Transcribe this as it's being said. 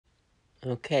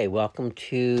Okay, welcome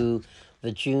to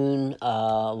the June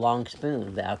long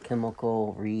spoon, the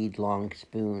Alchemical Read long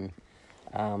spoon.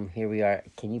 Here we are.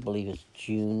 Can you believe it's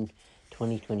June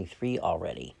 2023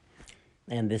 already?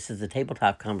 And this is the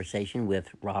tabletop conversation with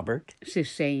Robert.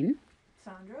 Suzanne.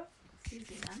 Sandra,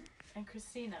 Suzanne, and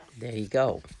Christina. There you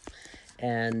go.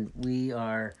 And we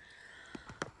are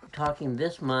talking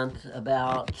this month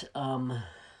about,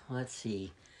 let's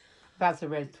see, About the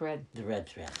red thread. the red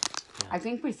thread. I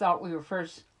think we thought we were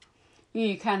first.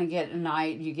 You kind of get an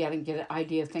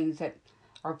idea of things that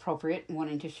are appropriate and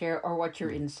wanting to share, or what you're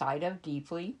inside of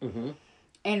deeply. Mm-hmm.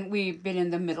 And we've been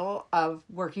in the middle of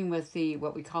working with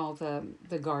what we call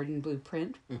the garden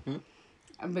blueprint. Mm-hmm.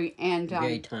 And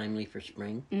Very timely for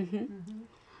spring. Mm-hmm. Mm-hmm.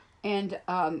 And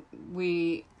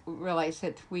we realized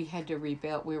that we had to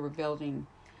rebuild. We were building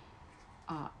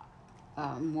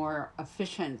more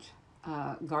efficient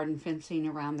garden fencing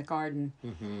around the garden.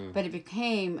 Mm-hmm. But it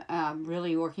became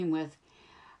really working with,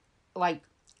 like,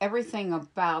 everything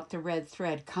about the red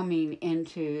thread coming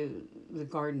into the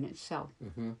garden itself.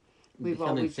 Mm-hmm. We've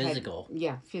Becoming always physical.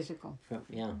 Physical.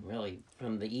 Really,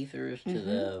 from the ethers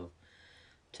to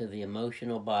the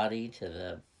emotional body to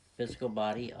the physical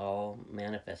body, all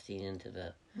manifesting into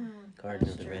the garden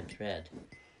of the red thread.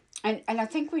 And I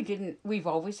think we've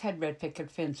always had red picket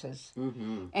fences.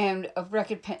 Mm-hmm. And red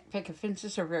picket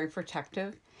fences are very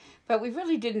protective, but we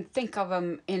really didn't think of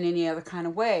them in any other kind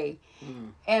of way.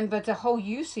 But the whole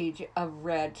usage of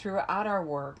red throughout our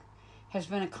work has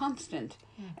been a constant.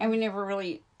 And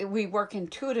we work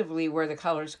intuitively where the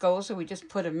colors go, so we just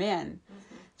put them in.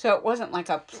 So it wasn't like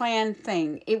a planned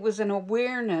thing. It was an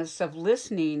awareness of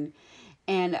listening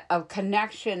and of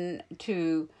connection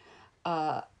to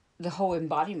the whole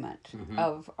embodiment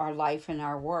of our life and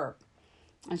our work.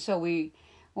 And so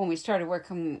when we started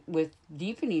working with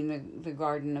deepening the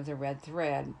garden of the red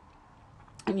thread,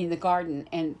 the garden,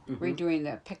 and redoing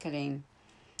the picketing,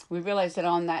 we realized that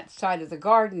on that side of the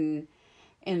garden,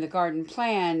 in the garden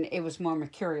plan, it was more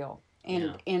mercurial.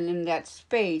 And in that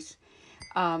space,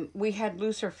 we had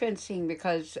looser fencing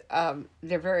because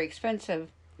they're very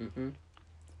expensive,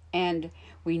 and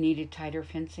we needed tighter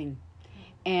fencing.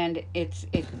 And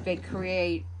they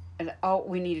create,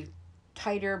 we needed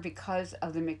tighter because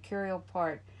of the mercurial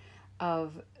part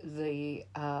of the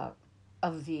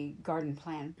garden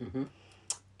plan.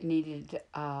 Needed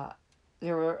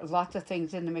there were lots of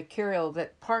things in the mercurial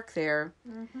that park there,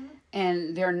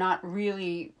 and they're not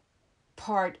really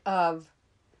part of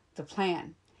the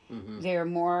plan. They're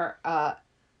more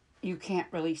you can't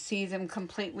really see them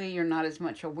completely. You're not as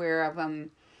much aware of them.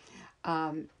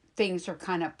 Things are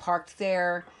kind of parked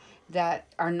there that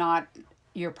are not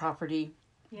your property.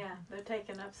 Yeah, they're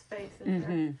taking up space in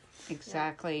there.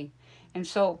 Exactly. And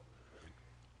so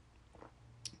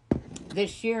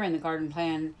this year in the garden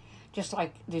plan, just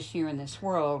like this year in this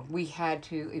world, we had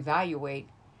to evaluate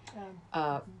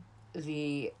that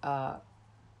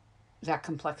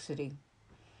complexity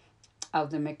of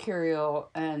the mercurial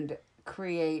and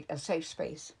create a safe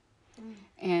space.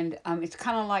 And it's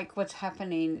kind of like what's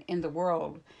happening in the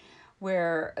world,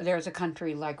 where there's a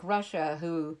country like Russia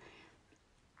who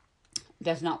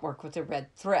does not work with the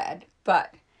red thread,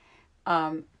 but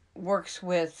works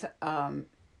with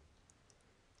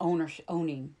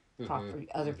owning property,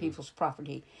 other people's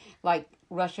property. Like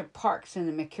Russia parks in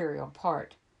the mercurial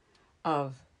part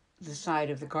of the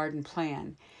side of the garden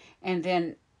plan, and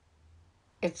then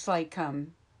it's like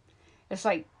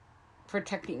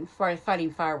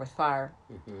fighting fire with fire,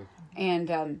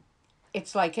 and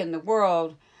it's like in the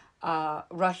world,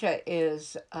 Russia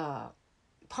is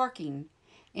parking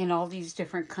in all these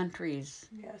different countries.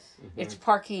 Yes. It's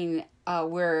parking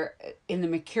where in the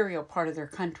mercurial part of their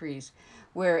countries,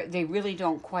 where they really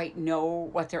don't quite know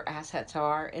what their assets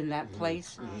are in that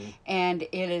place. And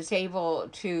it is able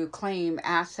to claim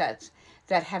assets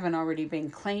that haven't already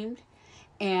been claimed.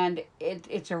 And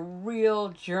it's a real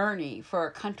journey for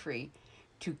a country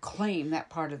to claim that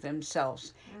part of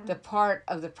themselves, the part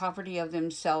of the property of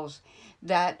themselves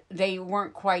that they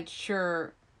weren't quite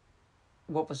sure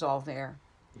what was all there.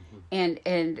 And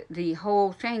the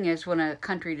whole thing is, when a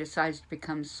country decides to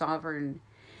become sovereign,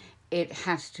 it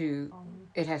has to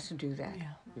do that.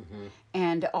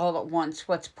 And all at once,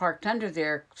 what's parked under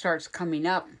there starts coming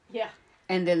up. Yeah.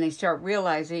 And then they start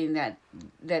realizing that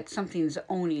something's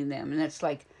owning them. And it's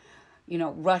like,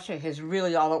 Russia has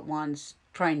really all at once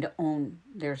trying to own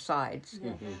their sides.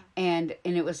 And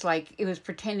it was like, it was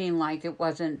pretending like it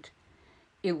wasn't,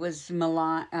 it was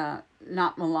not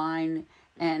malign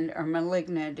or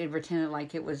malignant. It pretended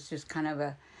like it was just kind of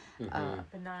a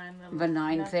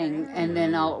benign thing. And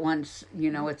then all at once,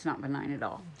 it's not benign at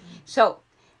all. So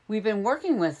we've been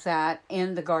working with that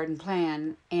in the garden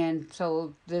plan, and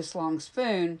so this long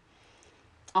spoon,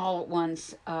 all at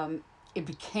once, it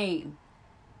became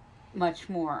much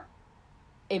more.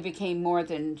 It became more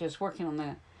than just working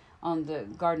on the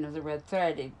Garden of the Red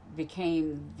Thread. It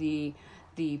became the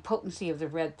potency of the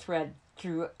red thread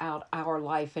throughout our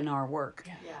life and our work,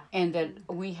 Yeah. and that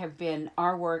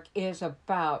our work is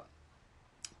about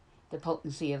the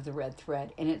potency of the red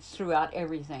thread, and it's throughout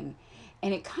everything,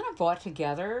 and it kind of brought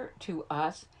together to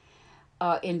us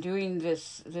in doing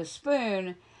this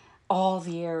spoon all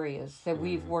the areas that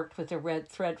we've worked with the red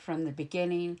thread from the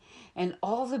beginning, and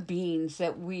all the beings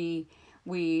that we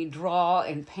draw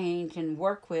and paint and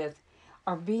work with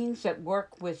are beings that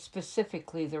work with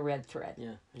specifically the red thread.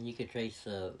 Yeah, and you could trace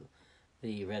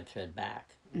the red thread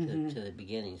back to the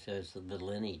beginning. So it's the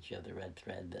lineage of the red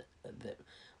thread that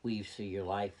weaves through your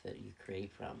life that you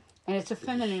create from. And it's a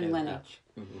feminine showed up. lineage.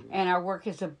 And our work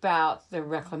is about the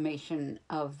reclamation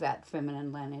of that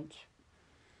feminine lineage.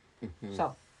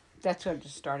 So that's what it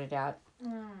started out.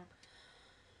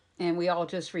 And we all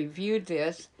just reviewed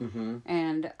this.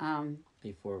 And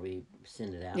before we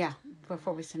send it out. yeah,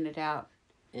 before we send it out.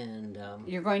 And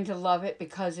You're going to love it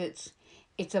because it's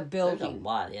a building. there's a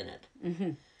lot in it.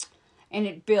 And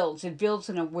it builds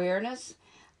an awareness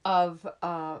of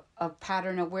a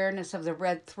pattern awareness of the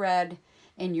red thread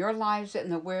in your lives,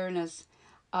 and awareness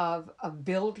of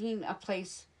building a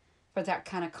place for that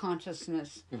kind of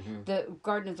consciousness. The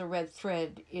Garden of the Red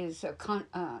Thread is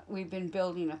we've been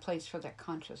building a place for that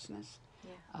consciousness.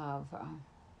 Of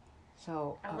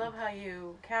I love how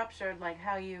you captured like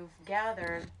how you've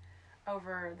gathered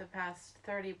over the past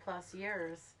 30 plus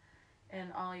years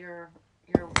in all your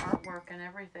artwork and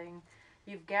everything.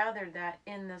 You've gathered that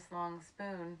in this long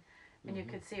spoon, and you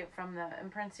could see it from the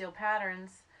imprential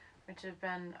patterns, which have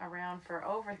been around for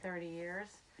over 30 years,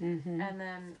 and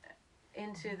then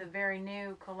into the very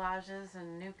new collages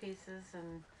and new pieces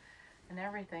and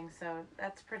everything. So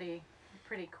that's pretty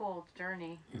cool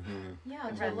journey. Yeah,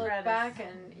 The to red look thread back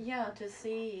and to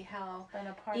see how Been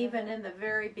a part even of it. in the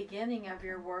very beginning of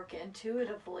your work,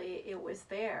 intuitively it was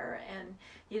there, and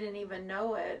you didn't even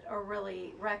know it or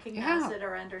really recognize it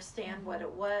or understand what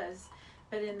it was.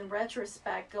 But in the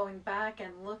retrospect, going back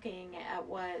and looking at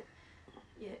what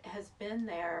it has been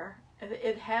there,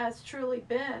 it has truly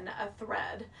been a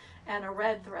thread, and a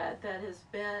red thread that has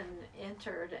been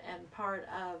entered and part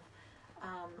of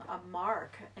a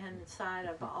mark inside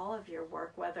of all of your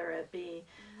work, whether it be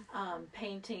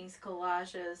paintings,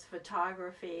 collages,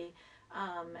 photography,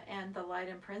 and the light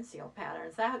and pencil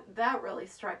patterns. That really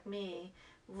struck me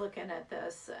looking at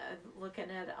this, looking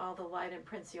at all the light and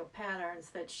pencil patterns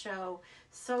that show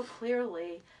so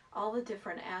clearly all the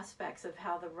different aspects of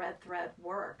how the red thread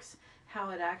works, how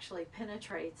it actually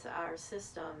penetrates our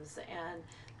systems and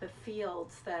the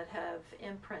fields that have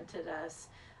imprinted us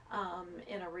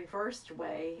in a reversed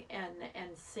way,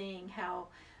 and seeing how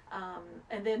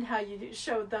and then how you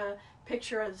showed the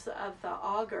picture of the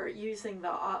auger, using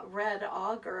the red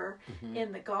auger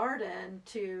in the garden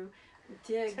to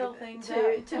dig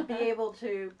to be able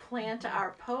to plant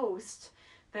our posts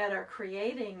that are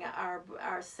creating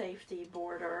our safety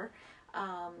border,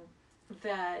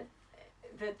 that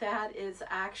is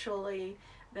actually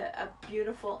a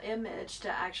beautiful image to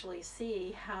actually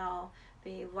see how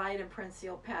the light and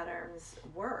pencil patterns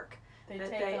work. They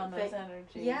take on those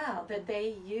energies. Yeah, that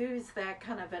they use that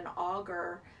kind of an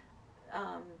auger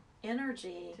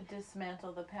energy to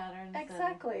dismantle the patterns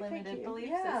exactly and limited belief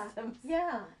systems.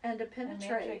 Yeah, and to And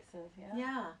penetrate. matrices,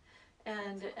 Yeah,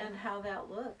 and how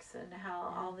that looks, and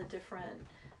how all the different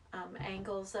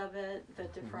angles of it, the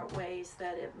different ways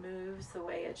that it moves, the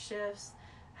way it shifts,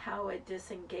 how it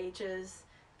disengages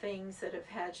things that have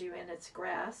had you in its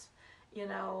grasp,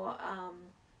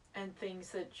 and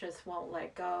things that just won't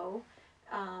let go,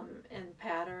 and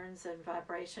patterns and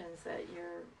vibrations that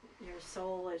your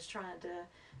soul is trying to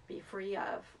be free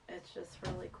of. It's just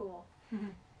really cool.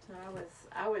 So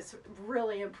I was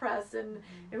really impressed, and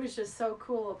it was just so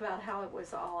cool about how it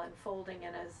was all unfolding,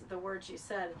 and as the words you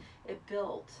said, it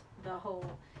built the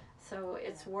whole. So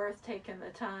it's worth taking the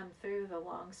time through the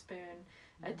long spoon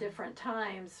at different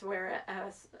times,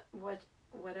 whereas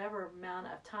whatever amount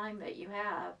of time that you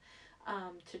have,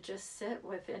 to just sit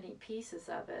with any pieces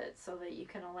of it, so that you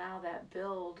can allow that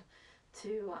build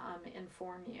to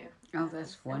inform you. Oh,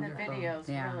 that's wonderful. And the videos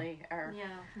really are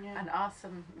an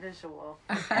awesome visual.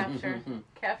 Capture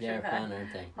They're that fun,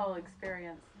 aren't they? whole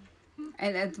experience.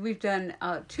 And we've done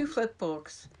 2 flip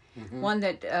books. One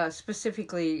that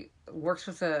specifically works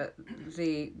with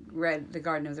the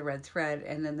Garden of the Red Thread,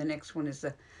 and then the next one is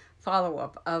the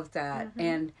follow-up of that.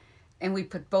 And and we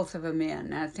put both of them in.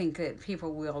 And I think that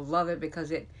people will love it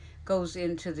because it goes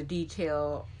into the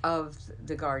detail of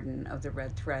the garden of the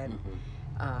red thread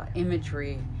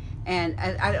imagery. And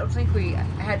I don't think we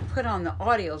had put on the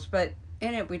audios, but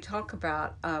in it we talk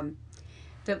about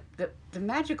the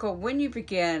magical, when you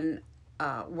begin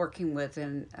working with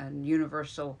a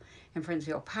universal and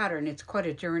Frenzial pattern, it's quite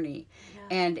a journey.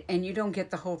 Yeah. And you don't get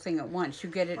the whole thing at once. You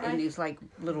get it in these like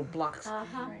little blocks.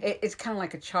 It's kind of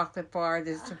like a chocolate bar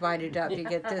that's divided up. You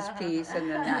get this piece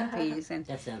and then that piece, and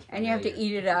you have to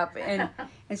eat it up. And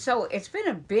so it's been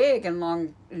a big and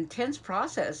long, intense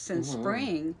process since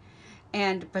spring.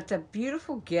 But the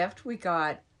beautiful gift we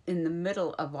got in the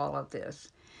middle of all of this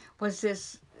was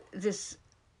this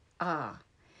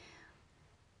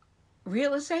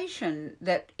realization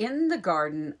that in the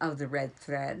garden of the red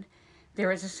thread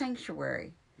there is a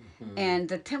sanctuary, and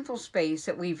the temple space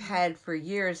that we've had for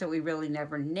years that we really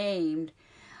never named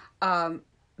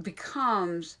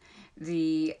becomes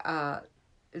the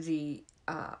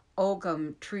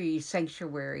Ogum tree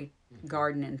sanctuary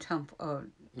garden and temple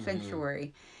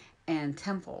sanctuary and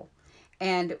temple.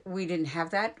 And we didn't have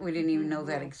that. We didn't even know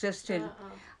that existed.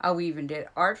 We even did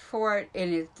art for it,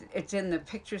 and it's in the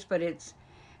pictures, but it's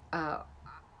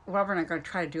Robert and I are going to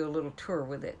try to do a little tour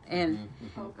with it. And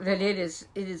that it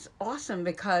is awesome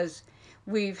because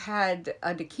we've had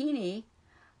a Dakini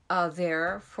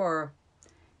there for,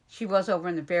 she was over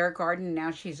in the bear garden,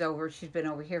 now she's been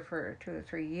over here for 2 or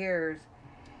 3 years,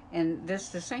 and this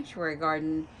the sanctuary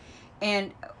garden.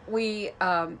 And we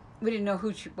didn't know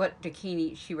what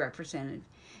Dakini she represented.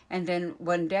 And then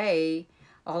one day,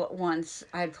 all at once,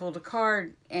 I had pulled a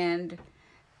card, and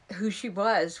who she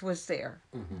was there.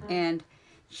 And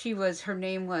her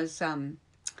name was, can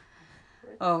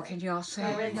you all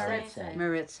say?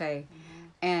 Maritse.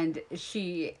 And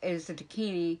she is the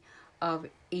Dakini of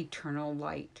eternal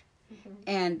light.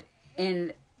 And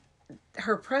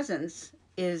her presence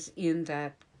is in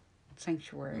that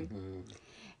sanctuary.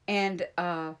 And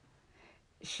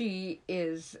she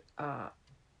is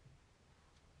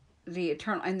the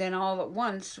eternal. And then all at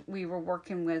once, we were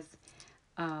working with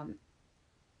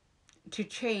to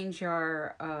change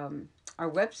our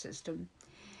web system,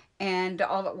 and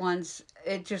all at once,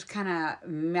 it just kind of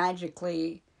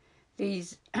magically,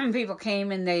 these people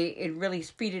came and it really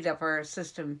speeded up our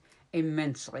system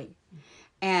immensely.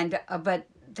 And but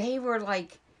they were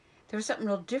like, there was something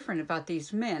real different about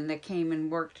these men that came and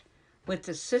worked with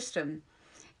the system,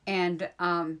 and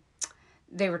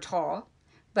they were tall,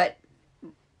 but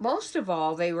most of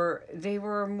all they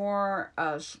were more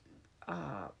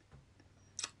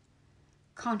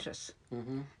conscious,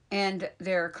 and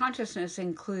their consciousness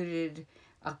included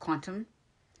quantum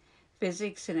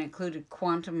physics and included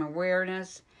quantum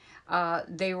awareness.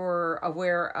 They were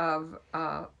aware of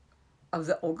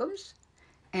the ogums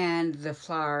and the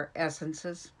flower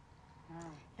essences.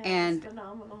 And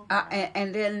phenomenal.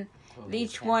 And then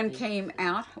each one came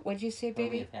out. What'd you say,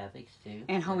 baby? Homeopathics too.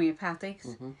 And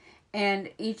homeopathics. And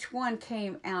each one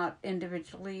came out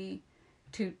individually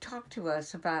to talk to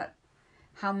us about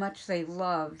how much they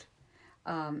loved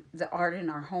the art in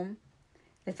our home.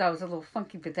 They thought it was a little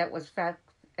funky, but that was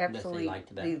absolutely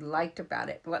they liked about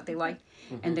it. What they liked,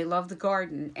 and they loved the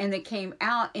garden. And they came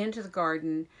out into the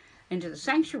garden, into the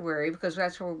sanctuary, because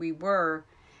that's where we were,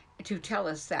 to tell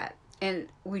us that. And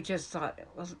we just thought it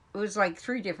was like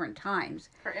 3 different times.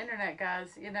 For internet guys,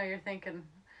 you're thinking,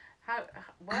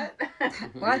 what?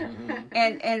 What?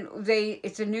 And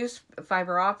it's a new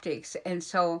fiber optics, and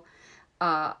so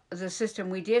the system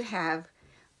we did have,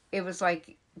 it was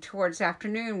like towards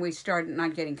afternoon we started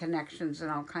not getting connections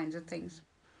and all kinds of things.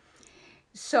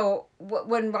 So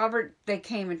when they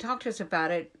came and talked to us about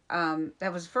it,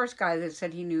 that was the first guy that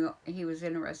said he knew he was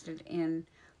interested in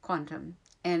quantum,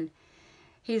 and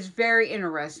he's very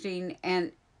interesting,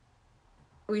 and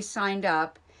we signed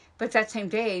up, but that same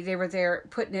day they were there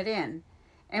putting it in,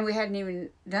 and we hadn't even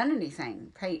done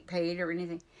anything, paid or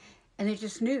anything, and they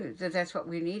just knew that that's what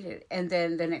we needed. And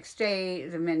then the next day,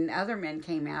 other men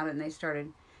came out and they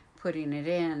started putting it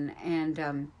in,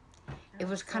 and it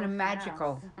was kind of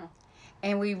magical.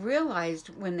 And we realized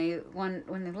when they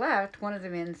left, one of the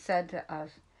men said to us,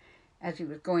 as he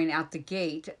was going out the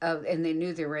gate, and they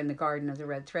knew they were in the Garden of the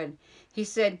Red Thread, he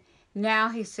said,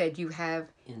 you have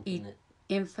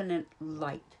infinite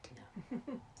light. Yeah.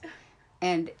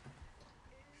 And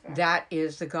that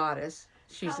is the goddess.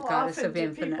 She's the goddess of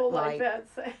infinite light. Like that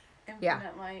say?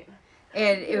 Infinite light.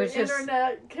 And it was just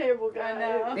internet cable guy.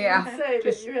 Say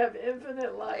that you have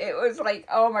infinite light. It was like,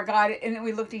 oh my God! And then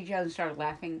we looked at each other and started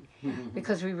laughing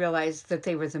because we realized that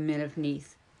they were the men of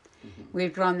Neath,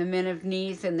 We've drawn the men of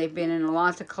Neath, and they've been in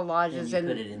lots of collages. And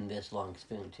you put it in this long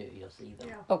spoon too. You'll see them.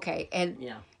 Okay,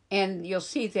 and you'll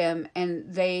see them,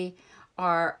 and they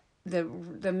are the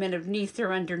men of Neath.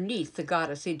 They're underneath the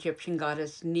goddess, the Egyptian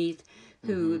goddess Neath,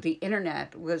 who the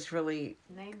internet was really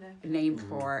named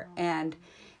for, and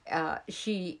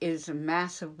she is a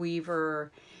massive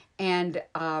weaver, and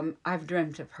I've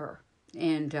dreamt of her,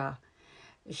 and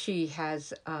she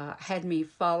has had me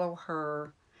follow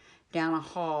her down a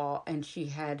hall, and she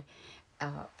had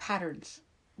patterns,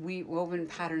 woven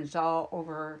patterns all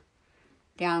over,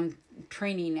 down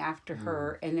training after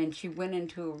her, and then she went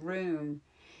into a room,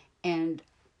 and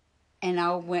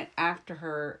I went after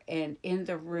her, and in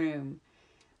the room,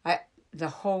 the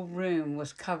whole room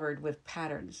was covered with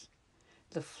patterns,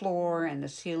 the floor and the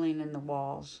ceiling and the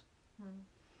walls,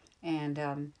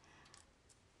 and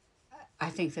I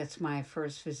think that's my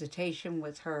first visitation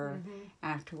with her.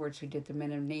 Afterwards, we did the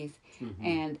Men of Neath,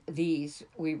 and these,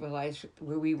 we realized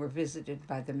we were visited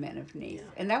by the Men of Neath.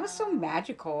 And that was so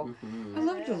magical. I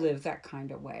love to live that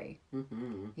kind of way.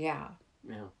 Yeah.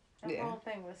 The whole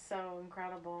thing was so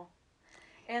incredible.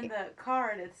 And the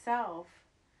card itself,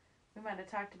 we might have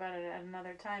talked about it at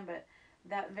another time, but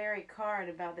that very card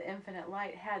about the infinite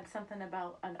light had something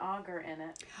about an auger in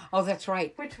it. Oh, that's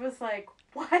right. Which was like,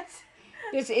 what?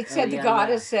 It said the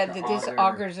goddess said that this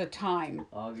augurs a time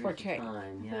for change.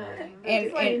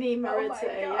 And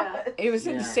it was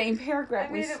in the same paragraph.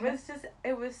 I mean,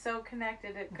 it was so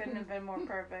connected. It couldn't have been more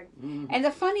perfect. And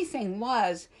the funny thing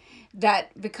was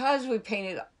that because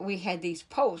we had these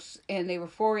posts, and they were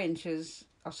 4 inches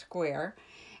a square,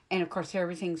 and of course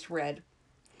everything's red,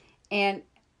 and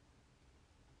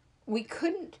we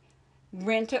couldn't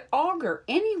rent an auger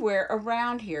anywhere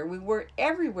around here. We were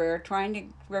everywhere trying to,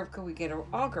 where could we get an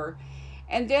auger,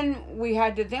 and then we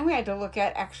had to look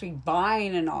at actually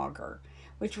buying an auger,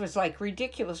 which was like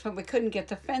ridiculous, but we couldn't get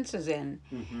the fences in.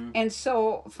 And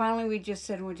so finally we just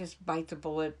said, we'll just bite the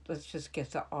bullet, let's just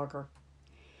get the auger.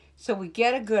 So we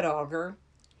get a good auger,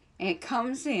 and it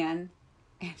comes in,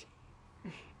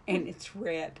 and it's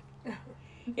red.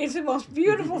 It's the most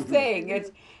beautiful thing.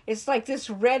 It's like this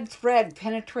red thread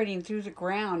penetrating through the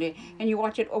ground, and you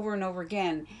watch it over and over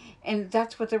again, and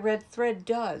that's what the red thread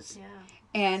does.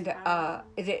 And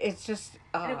it's just.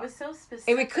 And it was so specific.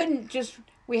 And we couldn't just.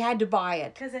 We had to buy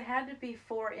it because it had to be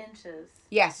 4 inches.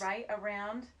 Yes. Right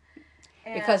around.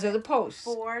 And because of the posts.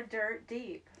 4 dirt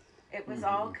deep. It was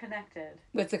all connected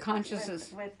with the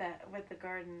consciousness. With the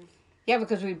garden. Yeah,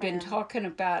 because we've been talking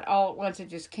about all once it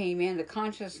just came in, the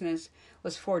consciousness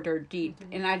was 4 dirt deep,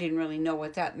 and I didn't really know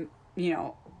what that,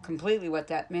 completely what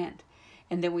that meant,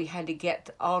 and then we had to get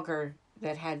the auger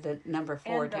that had the number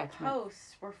 4 attachment. And the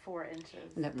posts were 4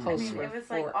 inches. And the posts were 4 inches. It was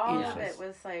like all of it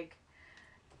was like,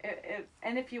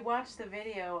 and if you watch the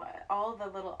video, all the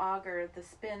little auger, the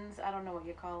spins, I don't know what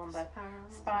you call them, but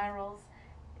spirals,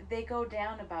 they go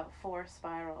down about 4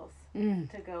 spirals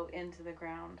to go into the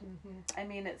ground. I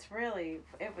mean, it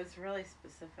was really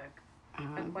specific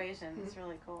equation. It's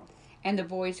really cool. And the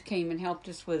boys came and helped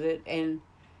us with it, and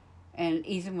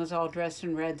Ethan was all dressed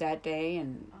in red that day,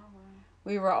 and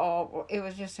we were all, it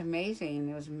was just amazing.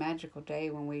 It was a magical day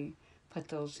when we put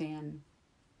those in.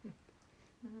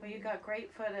 Well, you got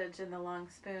great footage in the long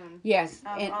spoon. Yes.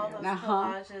 And all those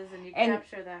collages, and you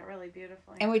capture that really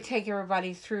beautifully. And we take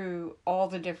everybody through all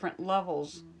the different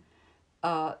levels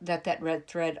that red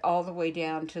thread, all the way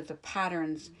down to the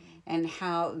patterns and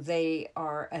how they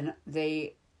are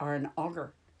an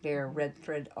auger. They're a red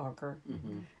thread auger.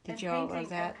 Did you all love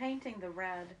that? And painting the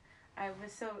red, I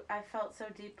felt so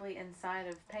deeply inside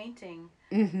of painting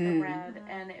the red,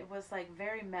 and it was like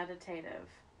very meditative.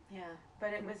 Yeah.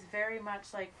 But it was very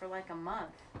much like for like a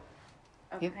month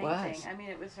of painting. Was. I mean,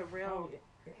 it was a real.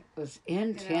 It was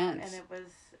intense. And it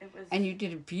was. And you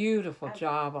did a beautiful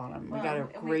job on them. We got a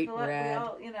great red.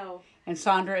 We all, and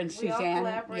Sandra and Suzanne,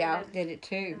 did it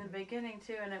too. In the beginning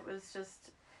too, and it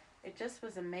just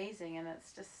was amazing, and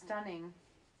it's just stunning.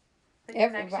 The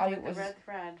Everybody with was. The red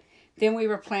thread. Then we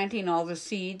were planting all the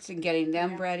seeds and getting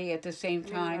them ready at the same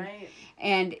time. Right.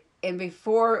 And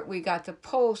before we got the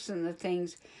posts and the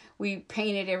things, we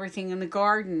painted everything in the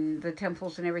garden, the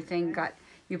temples and everything.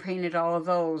 You painted all of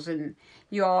those, and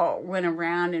you all went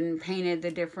around and painted the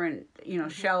different,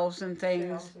 shelves and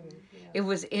things. It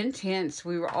was intense.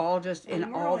 We were all just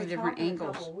in all the different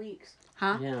angles. A couple of weeks.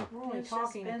 Huh? Yeah. We're only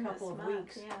talking a couple of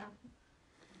weeks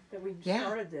that we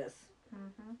started this.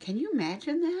 Can you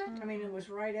imagine that? I mean, it was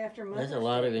right after Mother's There's a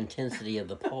lot of intensity of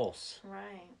the pulse.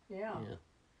 Right. Yeah.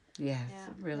 Yes,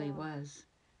 it really was.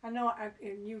 I know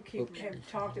you have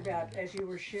talked about, as you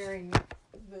were sharing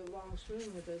the long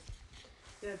spoon with us,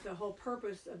 that the whole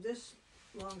purpose of this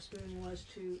long spoon was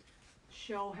to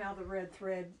show how the red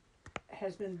thread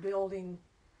has been building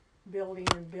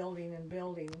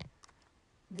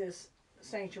this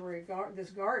sanctuary, this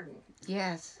garden.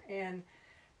 Yes. And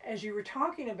as you were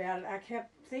talking about it, I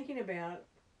kept thinking about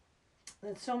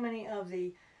that so many of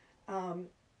the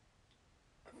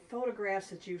photographs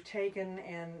that you've taken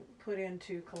and put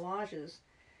into collages,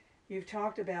 you've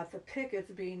talked about the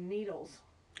pickets being needles,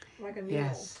 like a needle.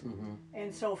 Yes. Mm-hmm.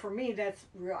 And so for me, that's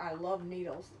real. I love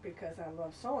needles because I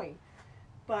love sewing.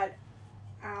 But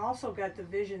I also got the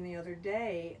vision the other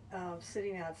day of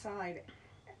sitting outside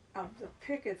of the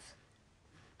pickets,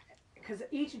 because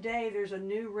each day there's a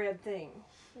new red thing.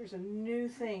 There's a new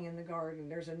thing in the garden.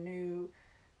 There's a new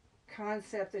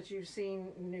concept that you've seen,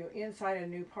 new insight, a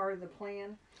new part of the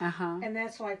plan. Uh-huh. And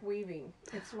that's like weaving.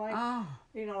 It's like, Oh.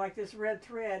 like this red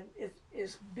thread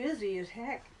is busy as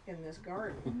heck in this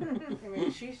garden. I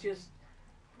mean, she's just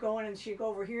going, and she'd go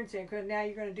over here and say, "Good, now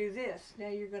you're going to do this. Now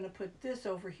you're going to put this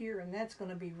over here, and that's going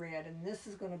to be red, and this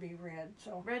is going to be red."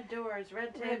 So red doors,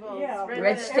 red tables,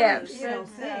 red steps.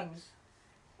 things.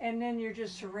 And then you're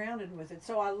just surrounded with it.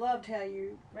 So I loved how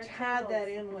you tied that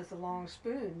in with the long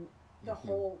spoon, the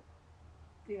whole,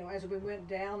 as we went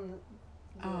down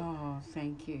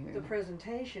thank you. the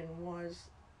presentation was,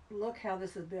 look how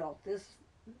this is built.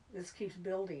 This keeps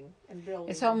building and building.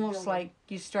 It's almost like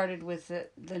you started with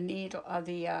the needle,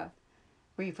 where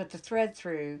you put the thread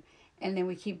through, and then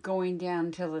we keep going down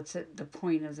until it's at the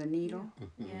point of the needle.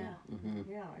 Yeah.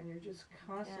 Yeah, and you're just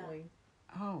constantly.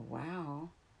 Oh, wow.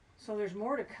 So there's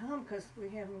more to come because we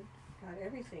haven't got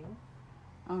everything.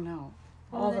 Oh, no.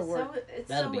 Well, All the work. it's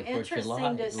That'll so be for interesting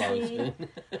July, to long see. spoon.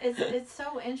 It's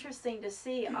so interesting to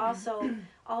see also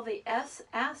all the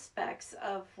aspects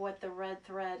of what the red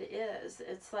thread is.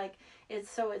 It's like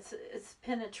it's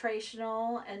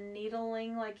penetrational and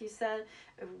needling, like you said,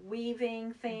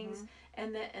 weaving things,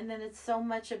 and then it's so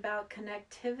much about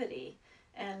connectivity,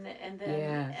 and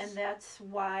that's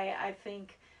why I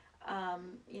think.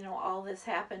 All this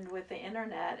happened with the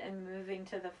internet and moving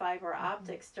to the fiber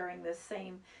optics during this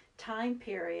same time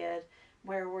period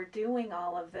where we're doing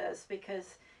all of this,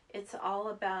 because it's all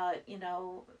about,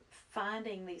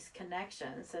 finding these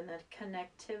connections and the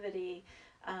connectivity,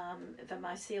 the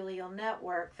mycelial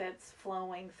network that's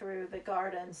flowing through the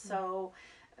garden so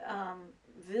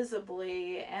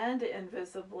visibly and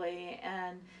invisibly,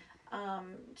 and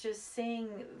just seeing,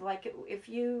 like, if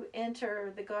you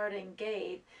enter the garden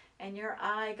gate and your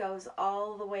eye goes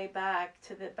all the way back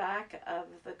to the back of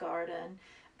the garden,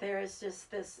 there is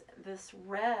just this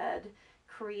red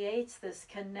creates this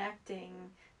connecting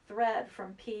thread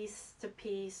from piece to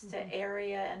piece to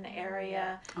area and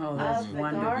area that's of the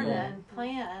wonderful. garden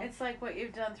plan. It's like what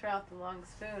you've done throughout the long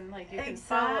spoon. Like you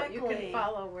Exactly. can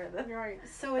follow where the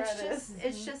So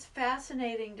it's just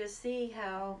fascinating to see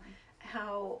how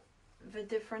the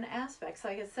different aspects.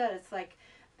 Like I said, it's like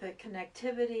the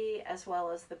connectivity as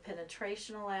well as the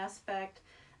penetrational aspect,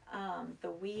 the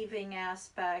weaving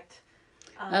aspect.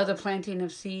 The planting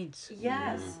of seeds.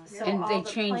 Yes. So And all they the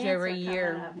change plants every are coming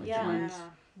year up. which Yeah. ones.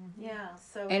 Yeah.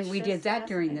 So And it's we just did that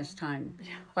during this fascinating.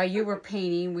 time. While you were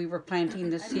painting, we were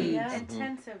planting the seeds. Yeah.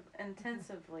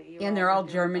 Intensively. And they're all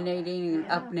germinating and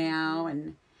up now,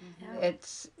 and Yeah.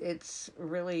 it's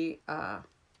really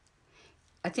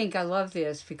I think I love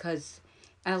this because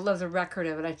I love the record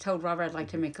of it. I told Robert I'd like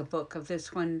to make a book of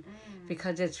this one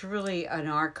because it's really an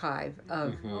archive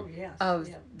of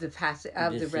the past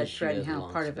of This the red issue thread and of the how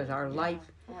long part of it spoon. our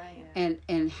life, Right.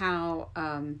 and how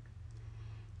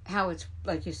it's,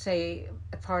 like you say,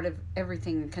 a part of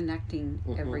everything, connecting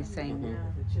everything.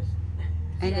 It's just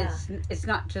And it's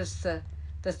not just the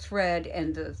thread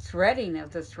and the threading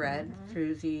of the thread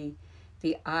through the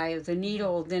eye of the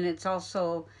needle. Then it's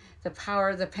also the power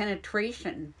of the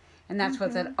penetration, and that's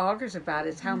what that augurs about.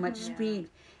 Is how much speed,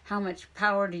 how much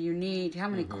power do you need? How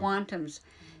many quantums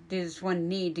does one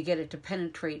need to get it to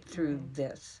penetrate through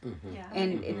this? Yeah.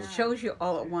 And it shows you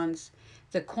all at once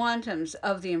the quantums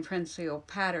of the imprensile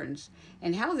patterns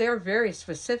and how they're very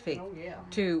specific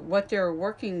to what they're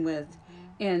working with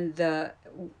in the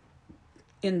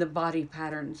body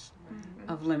patterns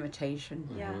of limitation.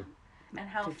 Yeah. And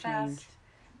how to fast change.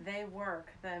 they work.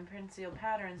 The imprensile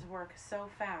patterns work so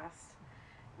fast.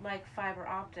 Like fiber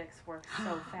optics work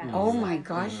so fast. Oh my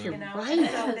gosh, you're You know, right. and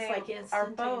so It's they like are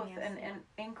both instantaneous,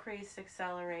 an increased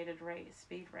accelerated rate,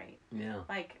 speed rate, Yeah.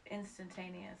 like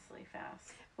instantaneously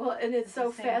fast. Well, and it's so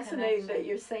the same fascinating that connection.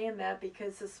 you're saying that,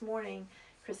 because this morning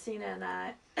Christina and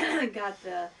I got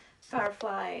the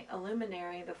Firefly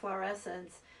Illuminary, the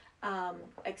fluorescence,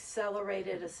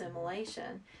 accelerated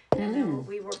assimilation. And then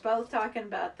we were both talking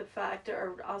about the fact,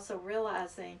 or also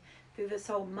realizing through this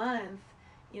whole month,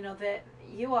 you know, that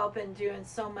you all been doing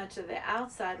so much of the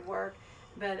outside work,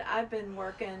 but I've been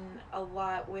working a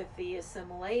lot with the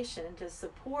assimilation to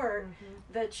support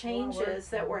the changes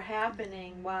that were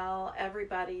happening while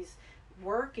everybody's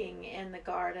working in the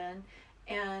garden.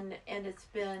 And it's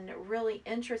been really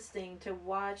interesting to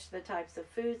watch the types of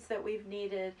foods that we've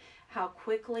needed, how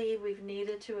quickly we've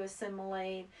needed to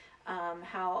assimilate,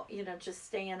 how, you know, just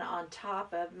staying on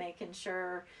top of making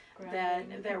sure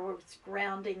that there was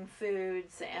grounding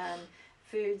foods and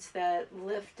foods that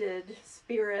lifted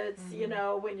spirits, you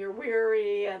know, when you're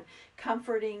weary, and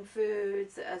comforting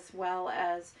foods, as well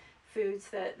as foods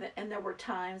that, and there were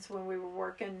times when we were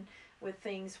working with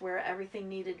things where everything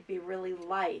needed to be really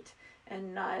light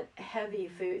and not heavy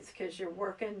foods, because you're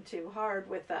working too hard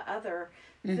with the other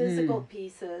physical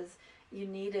pieces. You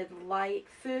needed light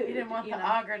food. You didn't want the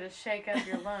auger to shake up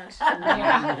your lunch.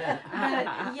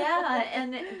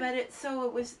 But it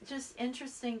was just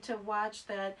interesting to watch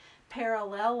that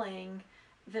paralleling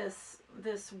this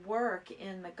work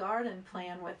in the garden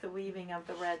plan with the weaving of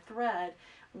the red thread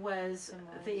was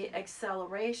the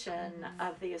acceleration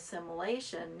of the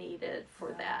assimilation needed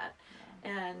for that.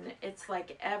 And it's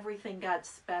like everything got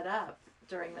sped up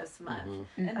during this month.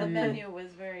 And the menu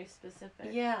was very specific.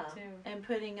 Yeah, too. and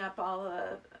putting up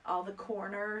all the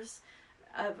corners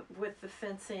with the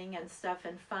fencing and stuff,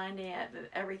 and finding it that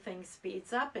everything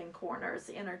speeds up in corners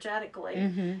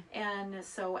energetically. And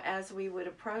so as we would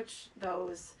approach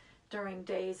those during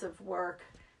days of work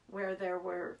where there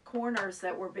were corners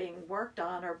that were being worked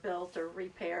on or built or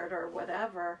repaired or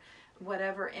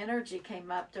whatever energy came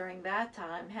up during that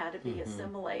time had to be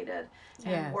assimilated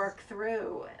and worked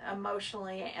through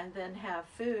emotionally, and then have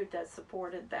food that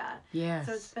supported that. Yes.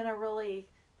 So it's been a really,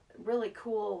 really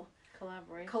cool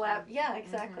collaboration. Yeah,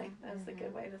 exactly. That's a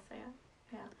good way to say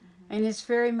it. Yeah. And it's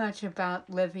very much about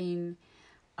living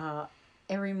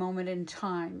every moment in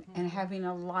time and having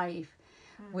a life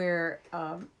where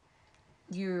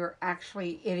you're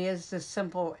actually, it is the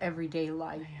simple everyday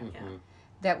life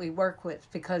that we work with,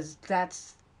 because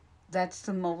that's where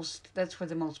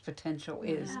the most potential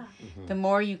is. The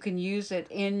more you can use it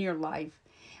in your life,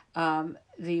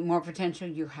 the more potential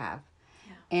you have.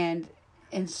 And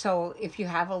so if you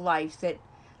have a life that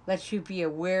lets you be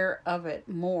aware of it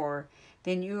more,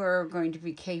 then you are going to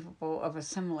be capable of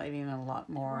assimilating a lot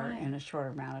more in a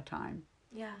short amount of time.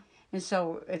 Yeah. And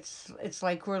so it's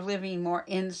like we're living more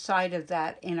inside of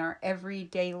that in our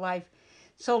everyday life.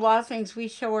 So a lot of things we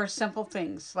show are simple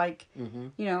things, like,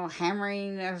 you know,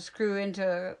 hammering a screw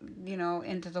into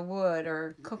the wood,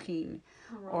 or cooking,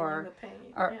 Rolling the paint.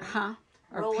 or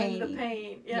Rolling painting. the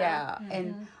paint.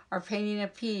 And or painting a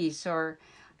piece, or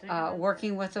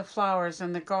working with the flowers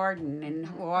in the garden and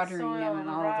watering them and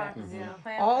all of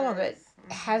that. All of it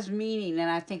has meaning, and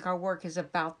I think our work is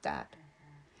about that.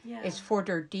 Yeah. It's for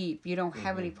their deep. You don't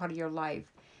have any part of your life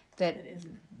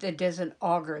that doesn't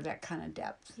augur that kind of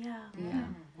depth. Yeah.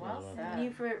 Well said. And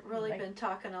you've really been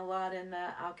talking a lot in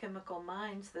the Alchemical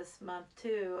Minds this month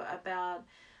too, about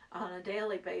on a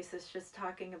daily basis, just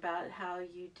talking about how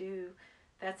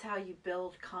that's how you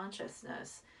build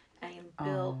consciousness and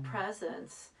build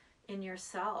presence in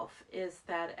yourself, is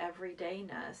that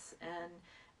everydayness and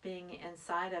being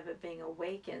inside of it, being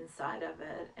awake inside of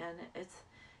it. And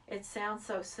it sounds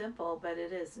so simple, but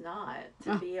it is not.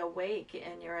 To be awake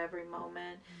in your every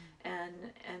moment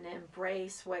and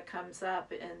embrace what comes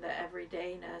up in the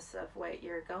everydayness of what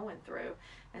you're going through.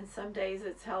 And some days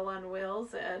it's hell on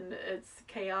wheels, and it's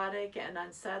chaotic and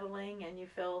unsettling, and you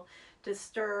feel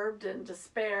disturbed and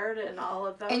despaired and all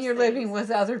of those And you're things. living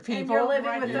with other people. And you're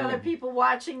living with other people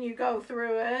watching you go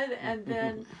through it.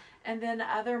 And then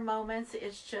other moments,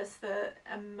 it's just the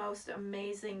most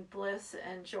amazing bliss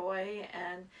and joy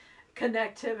and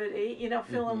connectivity, you know,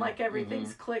 feeling like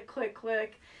everything's click, click,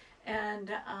 click.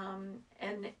 And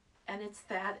it's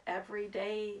that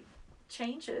everyday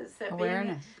changes, that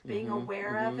awareness. being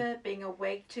aware of it, being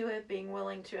awake to it, being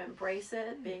willing to embrace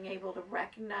it, being able to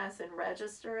recognize and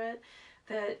register it.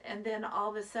 And then all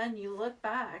of a sudden you look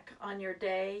back on your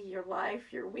day, your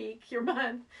life, your week, your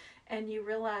month, and you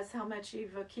realize how much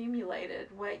you've accumulated,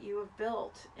 what you have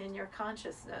built in your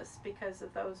consciousness because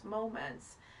of those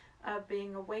moments of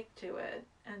being awake to it.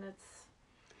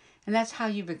 And that's how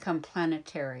you become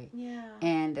planetary. Yeah.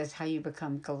 And that's how you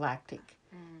become galactic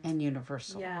and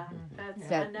universal. Yeah.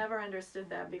 I never understood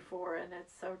that before, and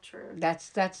it's so true. That's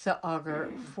the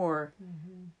augur for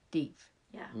deep.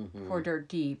 Yeah. For their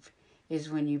deep is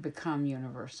when you become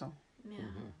universal. Yeah.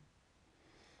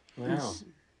 Wow.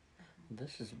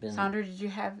 This has been... Sandra, did you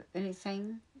have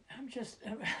anything? I've just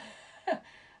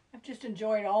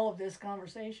enjoyed all of this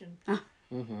conversation. I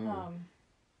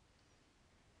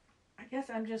guess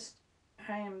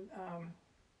I am,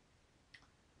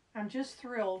 I'm just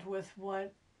thrilled with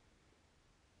what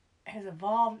has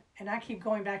evolved, and I keep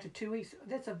going back to 2 weeks.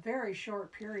 That's a very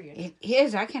short period. It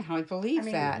is. I can hardly believe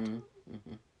that.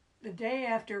 The day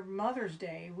after Mother's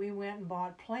Day, we went and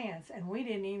bought plants, and we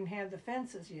didn't even have the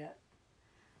fences yet.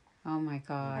 Oh my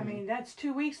God. I mean, that's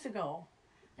 2 weeks ago.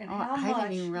 And Oh, how I much?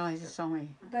 didn't even realize it's so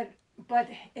many. But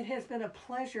it has been a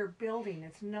pleasure building.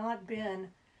 It's not been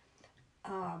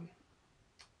a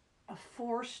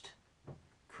forced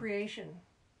creation.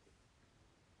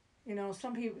 You know,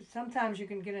 sometimes you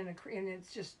can get in and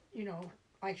it's just, you know,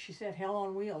 like she said, hell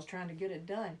on wheels trying to get it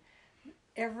done.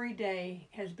 Every day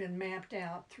has been mapped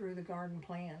out through the garden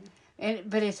plan.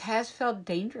 But it has felt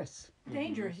dangerous.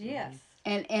 Dangerous, yes.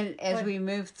 And as we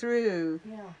move through,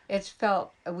 it's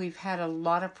felt we've had a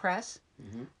lot of press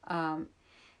from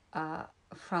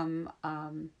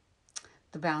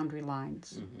the boundary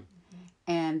lines.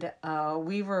 And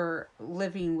we were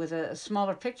living with a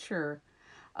smaller picture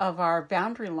of our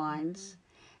boundary lines,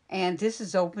 and this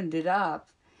has opened it up,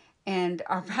 and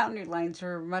our boundary lines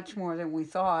are much more than we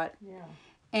thought. Yeah.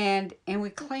 And we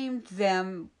claimed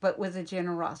them, but with a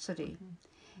generosity.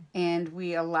 And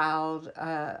we allowed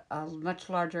a much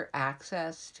larger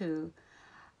access to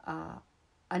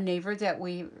a neighbor that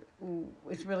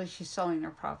she's selling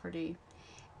her property.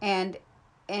 And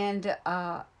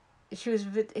she was a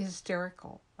bit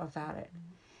hysterical about it.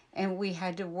 And we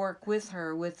had to work with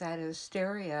her with that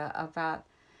hysteria about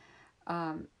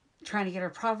trying to get her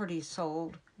property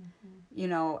sold, you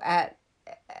know,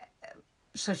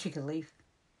 so she could leave.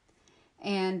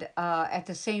 And at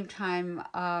the same time,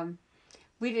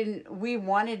 we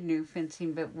wanted new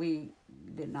fencing, but we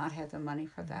did not have the money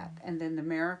for that. And then the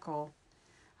miracle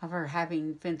of her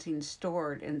having fencing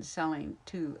stored and selling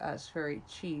to us very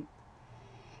cheap.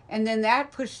 And then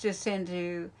that pushed us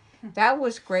into, that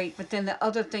was great, but then the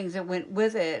other things that went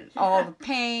with it, all the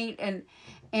paint and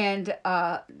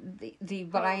the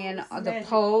buying the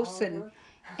posts and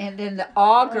then the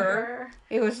auger.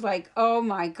 It was like, oh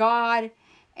my God.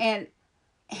 And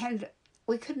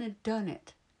we couldn't have done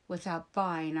it without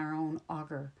buying our own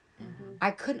auger.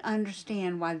 I couldn't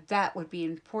understand why that would be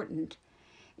important.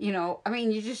 You know, I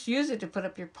mean, you just use it to put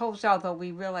up your posts, although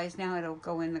we realize now it'll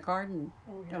go in the garden.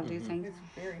 It'll do things. It's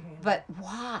very handy. But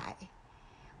why?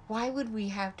 Why would we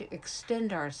have to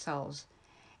extend ourselves?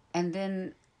 And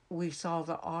then we saw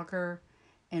the auger,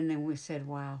 and then we said,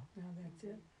 wow. No, that's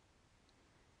it.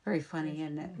 Very funny,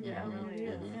 isn't it? Yeah, it really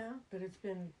is. Yeah. But it's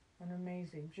been an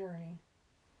amazing journey.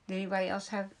 Did anybody else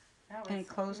have any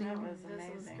closing? That was This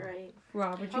was amazing. great.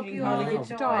 Robert, Hope you you didn't all really get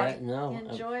to talk.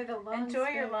 Enjoy the long Enjoy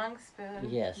your spoon. long spoon.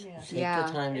 Yes. Yeah. Take Yeah.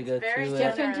 the time to It's go very through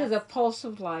Step it. into the pulse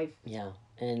of life. Yeah.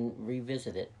 And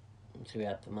revisit it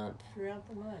throughout the month. Throughout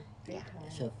the month. Big Yeah.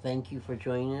 time. So thank you for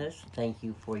joining us. Thank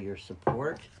you for your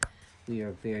support. We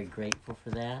are very grateful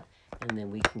for that. And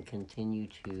then we can continue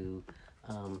to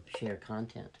share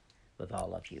content with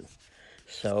all of you.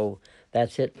 So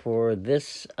that's it for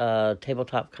this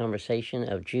tabletop conversation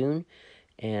of June.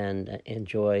 And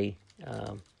enjoy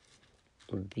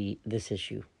this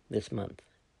issue this month.